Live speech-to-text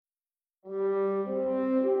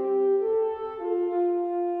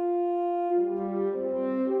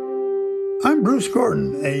I'm Bruce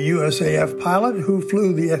Gordon, a USAF pilot who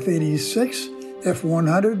flew the F-86,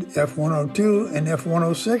 F-100, F-102, and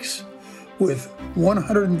F-106 with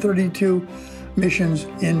 132 missions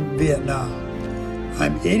in Vietnam.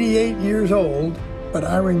 I'm 88 years old, but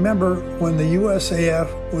I remember when the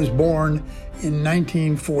USAF was born in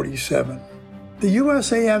 1947. The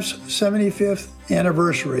USAF's 75th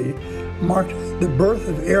anniversary marked the birth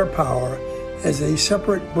of air power as a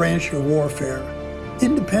separate branch of warfare,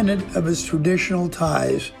 independent of its traditional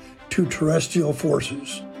ties to terrestrial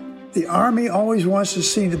forces. The Army always wants to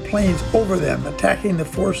see the planes over them attacking the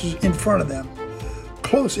forces in front of them.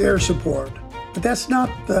 Close air support, but that's not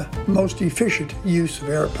the most efficient use of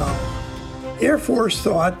air power. Air Force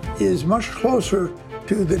thought is much closer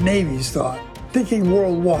to the Navy's thought, thinking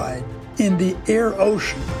worldwide in the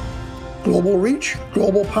air-ocean. Global reach,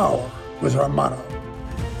 global power was our motto.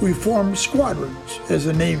 We formed squadrons, as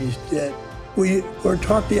the Navy did. We were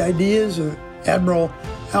taught the ideas of Admiral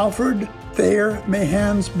Alfred Thayer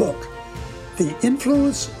Mahan's book, The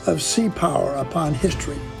Influence of Sea Power Upon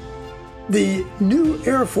History. The new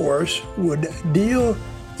Air Force would deal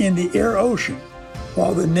in the air-ocean,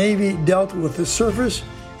 while the Navy dealt with the surface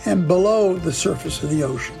and below the surface of the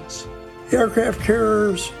oceans. Aircraft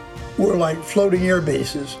carriers were like floating air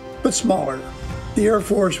bases, but smaller. The Air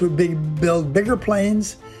Force would build bigger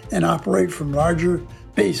planes and operate from larger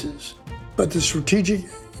bases, but the strategic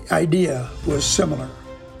idea was similar.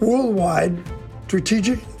 Worldwide,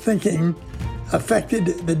 strategic thinking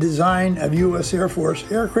affected the design of U.S. Air Force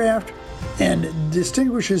aircraft and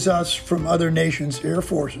distinguishes us from other nations' air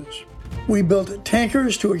forces. We built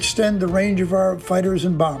tankers to extend the range of our fighters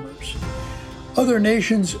and bombers. Other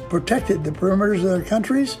nations protected the perimeters of their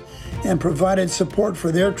countries and provided support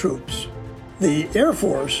for their troops. The Air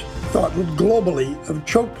Force thought globally of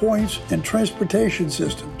choke points and transportation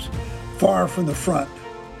systems far from the front.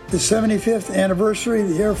 The 75th anniversary of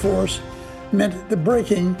the Air Force meant the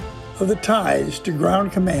breaking of the ties to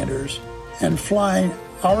ground commanders and flying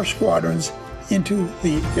our squadrons into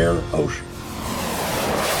the air-ocean.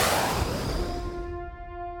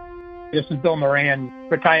 This is Bill Moran,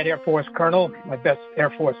 retired Air Force colonel. My best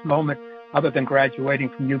Air Force moment, other than graduating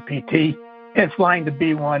from UPT and flying the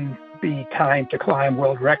B-1B time to climb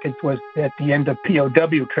world records, was at the end of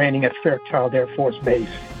POW training at Fairchild Air Force Base.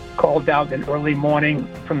 Called out in early morning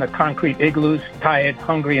from the concrete igloos, tired,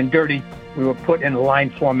 hungry, and dirty, we were put in line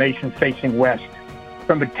formation facing west.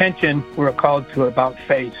 From attention, we were called to about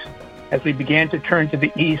face. As we began to turn to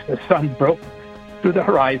the east, the sun broke through the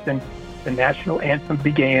horizon, the national anthem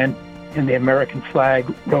began, and the American flag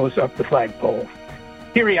rose up the flagpole.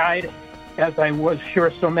 Teary-eyed, as I was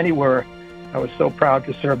sure so many were, I was so proud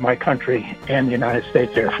to serve my country and the United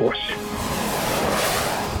States Air Force.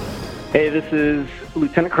 Hey, this is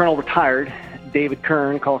Lieutenant Colonel retired David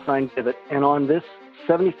Kern, call sign Divot, and on this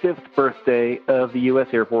 75th birthday of the U.S.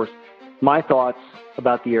 Air Force, my thoughts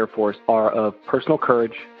about the Air Force are of personal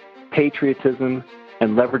courage, patriotism,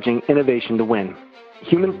 and leveraging innovation to win.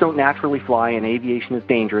 Humans don't naturally fly, and aviation is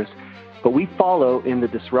dangerous, but we follow in the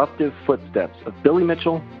disruptive footsteps of Billy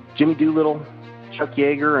Mitchell, Jimmy Doolittle, Chuck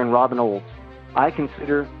Yeager, and Robin Olds. I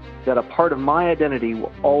consider that a part of my identity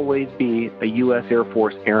will always be a U.S. Air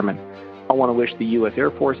Force airman. I want to wish the U.S. Air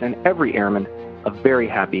Force and every airman a very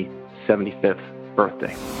happy 75th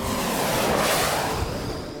birthday.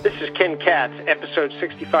 This is Ken Katz, episode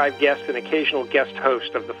 65 guest and occasional guest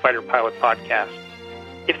host of the Fighter Pilot Podcast.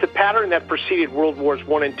 If the pattern that preceded World Wars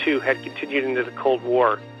I and II had continued into the Cold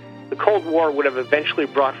War, the Cold War would have eventually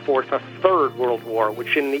brought forth a third World War,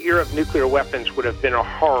 which in the era of nuclear weapons would have been a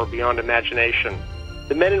horror beyond imagination.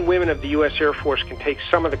 The men and women of the U.S. Air Force can take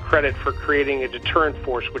some of the credit for creating a deterrent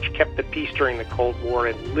force which kept the peace during the Cold War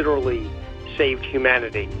and literally saved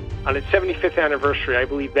humanity. On its 75th anniversary, I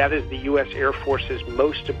believe that is the U.S. Air Force's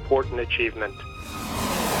most important achievement.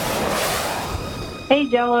 Hey,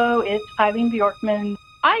 Jello, it's Eileen Bjorkman.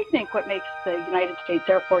 I think what makes the United States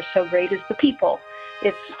Air Force so great is the people.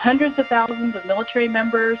 It's hundreds of thousands of military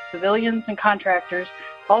members, civilians, and contractors,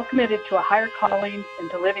 all committed to a higher calling and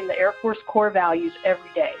to living the Air Force core values every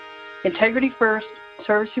day. Integrity first,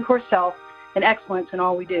 service to yourself, and excellence in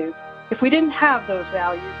all we do. If we didn't have those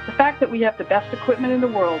values, the fact that we have the best equipment in the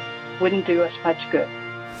world wouldn't do us much good.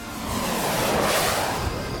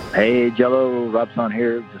 Hey, Jello, Robson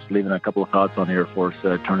here. Just leaving a couple of thoughts on the Air Force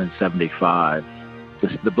turning 75.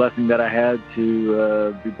 Just the blessing that I had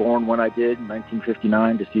to be born when I did in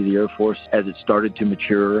 1959, to see the Air Force as it started to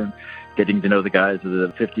mature, getting to know the guys of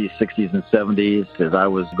the 50s, 60s, and 70s as I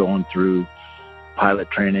was going through pilot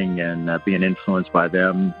training and being influenced by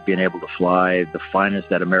them, being able to fly the finest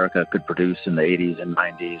that America could produce in the 80s and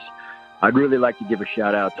 90s. I'd really like to give a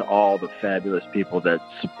shout out to all the fabulous people that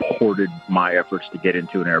supported my efforts to get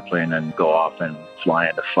into an airplane and go off and fly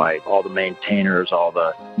into fight. All the maintainers, all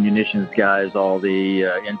the munitions guys, all the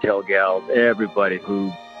intel gals, everybody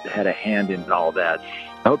who had a hand in all that.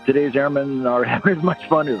 I hope today's airmen are having as much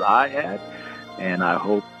fun as I had, and I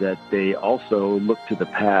hope that they also look to the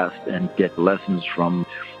past and get lessons from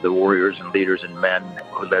the warriors and leaders and men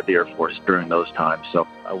who led the Air Force during those times. So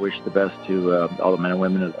I wish the best to all the men and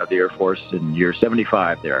women of the Air Force in year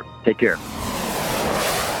 75 there. Take care.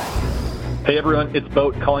 Hey everyone, it's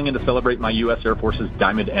Boat calling in to celebrate my U.S. Air Force's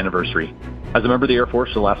Diamond Anniversary. As a member of the Air Force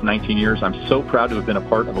for the last 19 years, I'm so proud to have been a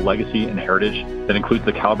part of a legacy and heritage that includes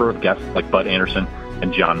the caliber of guests like Bud Anderson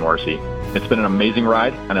and John Morrissey. It's been an amazing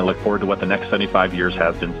ride, and I look forward to what the next 75 years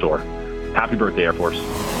has in store. Happy birthday, Air Force.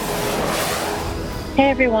 Hey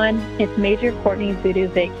everyone, it's Major Courtney Voodoo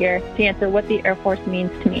Vic here to answer what the Air Force means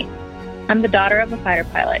to me. I'm the daughter of a fighter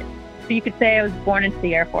pilot, so you could say I was born into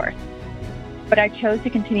the Air Force. But I chose to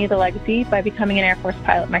continue the legacy by becoming an Air Force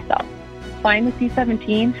pilot myself. Flying the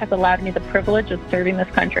C-17 has allowed me the privilege of serving this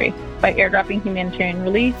country by airdropping humanitarian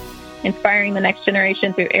relief, inspiring the next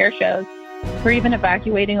generation through air shows, or even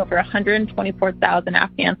evacuating over 124,000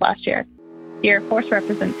 Afghans last year. The Air Force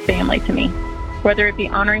represents family to me, whether it be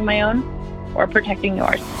honoring my own or protecting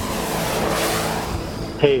yours.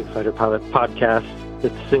 Hey, Fighter Pilot Podcast.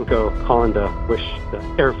 It's Cinco calling to wish the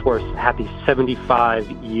Air Force a happy 75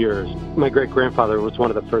 years. My great-grandfather was one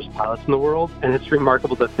of the first pilots in the world, and it's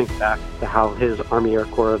remarkable to think back to how his Army Air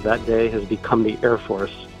Corps of that day has become the Air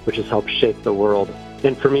Force, which has helped shape the world.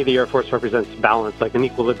 And for me, the Air Force represents balance, like an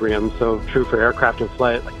equilibrium, so true for aircraft in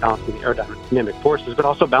flight, like balancing the aerodynamic forces, but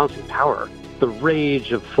also balancing power. The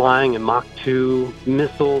rage of flying in Mach 2,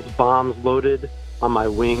 missiles, bombs loaded on my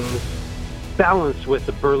wings, balanced with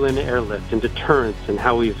the Berlin airlift and deterrence and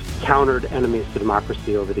how we've countered enemies to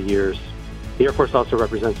democracy over the years. The Air Force also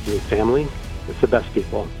represents the family. It's the best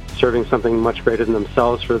people, serving something much greater than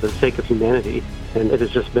themselves for the sake of humanity. And it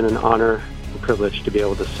has just been an honor and privilege to be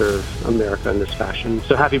able to serve America in this fashion.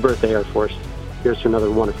 So happy birthday, Air Force. Here's to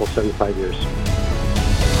another wonderful 75 years.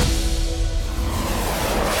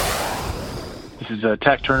 This is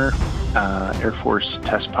Tack Turner, Air Force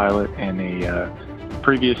test pilot and a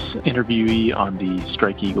previous interviewee on the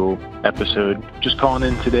Strike Eagle episode. Just calling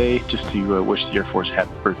in today just to wish the Air Force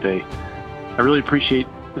happy birthday. I really appreciate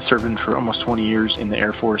serving for almost 20 years in the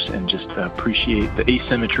Air Force and just appreciate the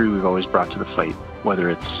asymmetry we've always brought to the fight, whether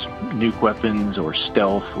it's nuke weapons or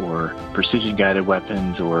stealth or precision-guided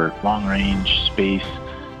weapons or long-range space.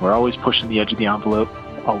 We're always pushing the edge of the envelope,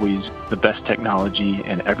 always the best technology,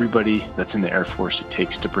 and everybody that's in the Air Force it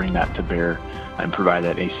takes to bring that to bear and provide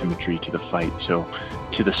that asymmetry to the fight. So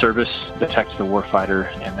to the service, the tech to the warfighter,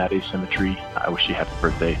 and that asymmetry, I wish you happy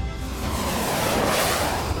birthday.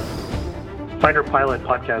 Fighter Pilot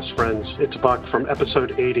Podcast friends, it's Buck from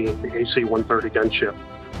episode 80, the AC-130 gunship.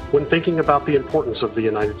 When thinking about the importance of the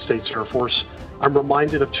United States Air Force, I'm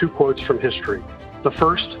reminded of two quotes from history. The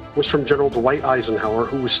first was from General Dwight Eisenhower,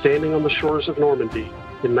 who was standing on the shores of Normandy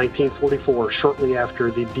in 1944, shortly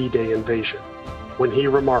after the D-Day invasion, when he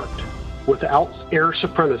remarked, "Without air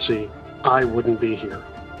supremacy, I wouldn't be here."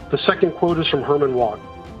 The second quote is from Herman Watt.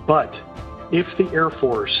 But if the Air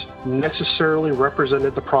Force necessarily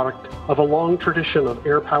represented the product of a long tradition of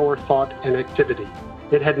air power thought and activity,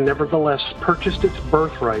 it had nevertheless purchased its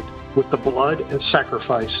birthright with the blood and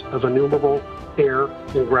sacrifice of innumerable air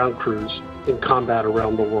and ground crews in combat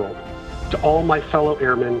around the world. To all my fellow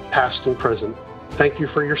airmen, past and present, thank you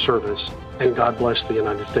for your service, and God bless the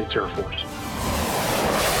United States Air Force.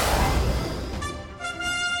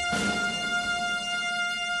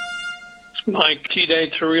 Mike, T-Day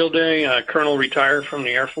to Real Day, Colonel retired from the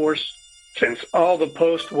Air Force. Since all the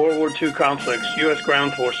post-World War II conflicts, U.S.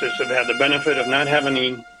 ground forces have had the benefit of not having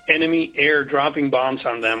any enemy air dropping bombs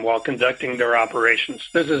on them while conducting their operations.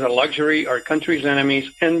 This is a luxury our country's enemies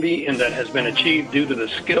envy, and that has been achieved due to the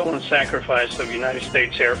skill and sacrifice of United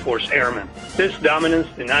States Air Force airmen. This dominance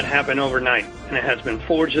did not happen overnight, and it has been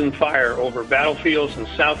forged in fire over battlefields in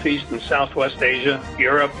Southeast and Southwest Asia,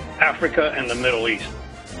 Europe, Africa, and the Middle East.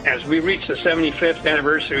 As we reach the 75th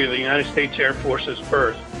anniversary of the United States Air Force's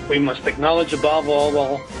birth, we must acknowledge above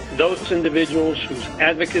all those individuals whose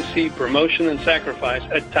advocacy, promotion, and sacrifice,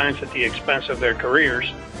 at times at the expense of their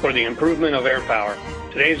careers, for the improvement of air power.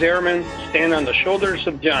 Today's airmen stand on the shoulders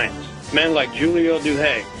of giants, men like Julio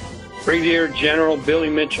Duhay, Brigadier General Billy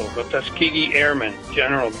Mitchell, the Tuskegee Airmen,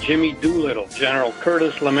 General Jimmy Doolittle, General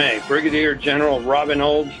Curtis LeMay, Brigadier General Robin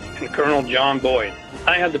Olds, and Colonel John Boyd.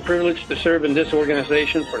 I had the privilege to serve in this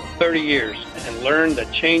organization for 30 years and learned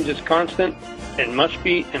that change is constant and must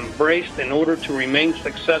be embraced in order to remain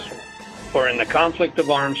successful. for in the conflict of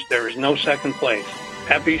arms, there is no second place.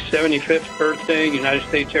 Happy 75th birthday, United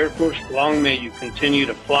States Air Force. Long may you continue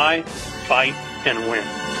to fly, fight, and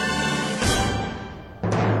win.